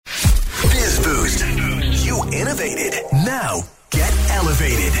innovated. Now, get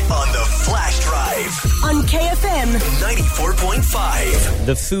elevated on the Flash Drive on KFM 94.5.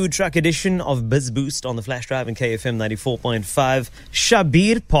 The food truck edition of BizBoost on the Flash Drive in KFM 94.5.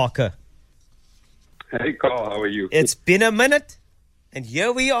 Shabir Parker. Hey, Carl, how are you? It's been a minute, and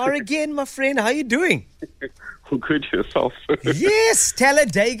here we are again, my friend. How are you doing? Good, yourself. Yes,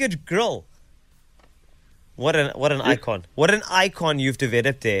 Talladega Grill. What an icon. What an icon you've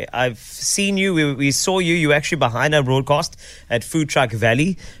developed there. I've seen you. We saw you. You were actually behind our broadcast at Food Truck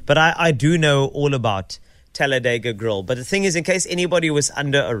Valley. But I do know all about Talladega Grill. But the thing is, in case anybody was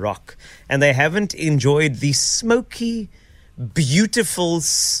under a rock and they haven't enjoyed the smoky, beautiful,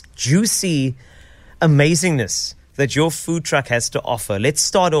 juicy amazingness that your food truck has to offer, let's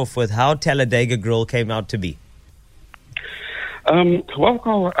start off with how Talladega Grill came out to be. Well,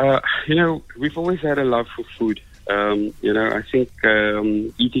 Carl, we've always had a love for food. I think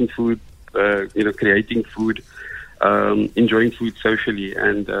eating food, creating food, enjoying food socially.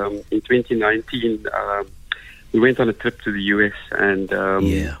 And in 2019, we went on a trip to the US, and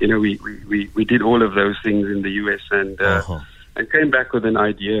we did all of those things in the US, and came back with an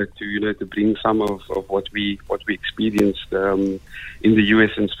idea to bring some of what we experienced in the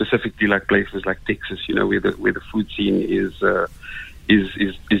US, and specifically like places like Texas, where the food scene is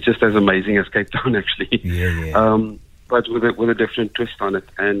just as amazing as Cape Town, actually. But with a different twist on it,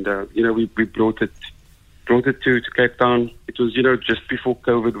 and we brought it to Cape Town. It was just before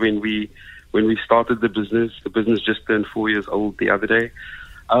COVID when we started the business. The business just turned 4 years old the other day.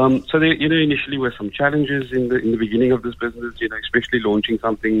 So there, initially were some challenges in the beginning of this business, especially launching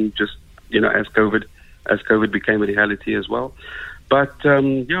something just, as COVID became a reality as well. But,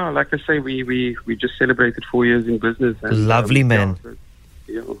 like I say, we just celebrated 4 years in business. And, lovely, man.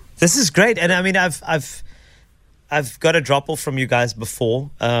 This is great. And I mean, I've got a drop off from you guys before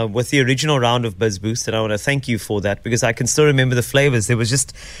with the original round of BizBoost, and I want to thank you for that because I can still remember the flavors. It was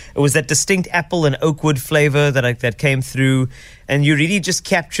that distinct apple and oak wood flavor that came through, and you really just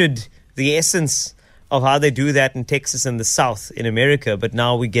captured the essence of how they do that in Texas and the South in America, but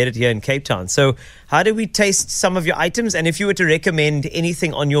now we get it here in Cape Town. So how do we taste some of your items? And if you were to recommend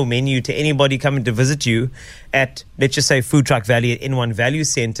anything on your menu to anybody coming to visit you at, let's just say, Food Truck Valley at N1 Value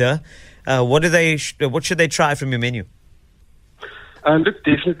Center, what should they try from your menu? Look,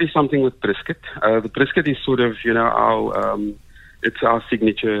 definitely something with brisket. The brisket is sort of, it's our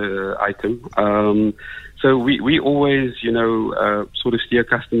signature item. So we always, sort of steer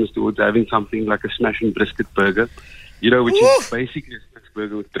customers towards having something like a smash and brisket burger, which is basically a smash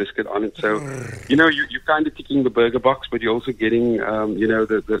burger with brisket on it. So, you're kind of ticking the burger box, but you're also getting,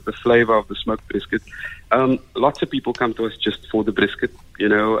 the flavor of the smoked brisket. Lots of people come to us just for the brisket.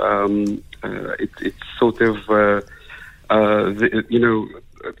 It's sort of,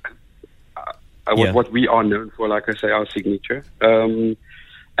 what we are known for, like I say, our signature. And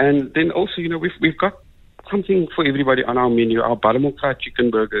then also, we've got something for everybody on our menu. Our buttermilk fried chicken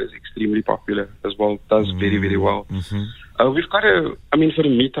burger is extremely popular as well. Does very, very well. Mm-hmm. We've got for a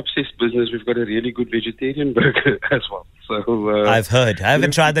meat-obsessed business, we've got a really good vegetarian burger as well. So I've heard. I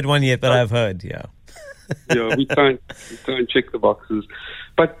haven't tried that one yet, but I've heard, yeah. We try and check the boxes.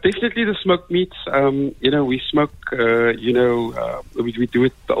 But definitely the smoked meats, we smoke, we do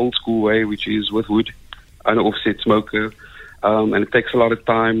it the old school way, which is with wood, an offset smoker. And it takes a lot of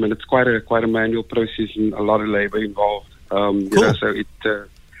time, and it's quite a manual process and a lot of labor involved. Cool. So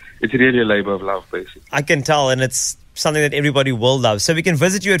it's really a labor of love, basically. I can tell, and it's something that everybody will love. So we can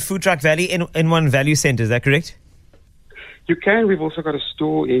visit you at Food Truck Valley in N1 Value Center, is that correct? You can. We've also got a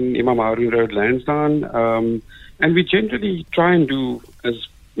store in Imam Harun Road, Lansdowne, and we generally try and do as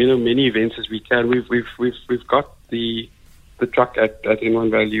many events as we can. We've got the truck at N1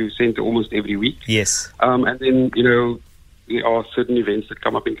 Value Center almost every week. Yes. And then there are certain events that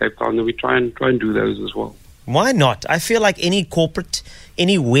come up in Cape Town, and we try and do those as well. Why not? I feel like any corporate,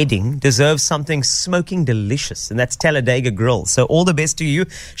 any wedding deserves something smoking delicious, and that's Talladega Grill. So all the best to you.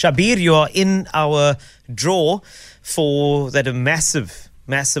 Shabir, you are in our draw for that massive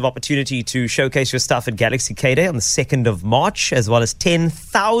opportunity to showcase your stuff at Galaxy K-Day on the 2nd of March, as well as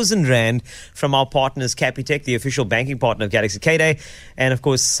 10,000 Rand from our partners, Capitec, the official banking partner of Galaxy K-Day, and of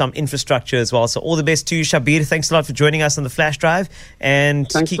course some infrastructure as well. So all the best to you, Shabir. Thanks a lot for joining us on the Flash Drive, and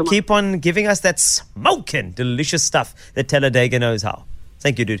keep on giving us that smoking delicious stuff that Talladega knows how.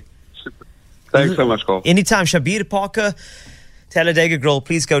 Thank you, dude. Super. Thanks so much, Carl. Anytime. Shabir Parker, Talladega Grill,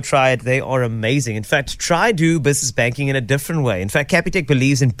 please go try it. They are amazing. In fact, try do business banking in a different way. In fact, Capitec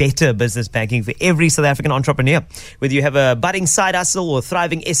believes in better business banking for every South African entrepreneur. Whether you have a budding side hustle or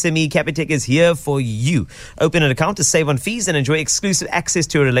thriving SME, Capitec is here for you. Open an account to save on fees and enjoy exclusive access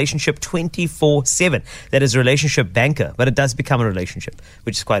to a relationship 24/7. That is a relationship banker, but it does become a relationship,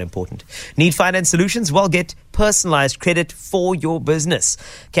 which is quite important. Need finance solutions? Well, get personalized credit for your business.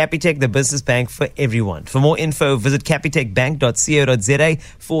 Capitec, the business bank for everyone. For more info, visit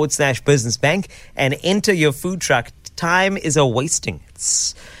capitecbank.co.za/business bank and enter your food truck. Time is a wasting.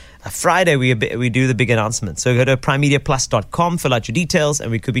 It's a Friday we do the big announcement. So go to primemediaplus.com, fill out your details, and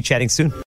we could be chatting soon.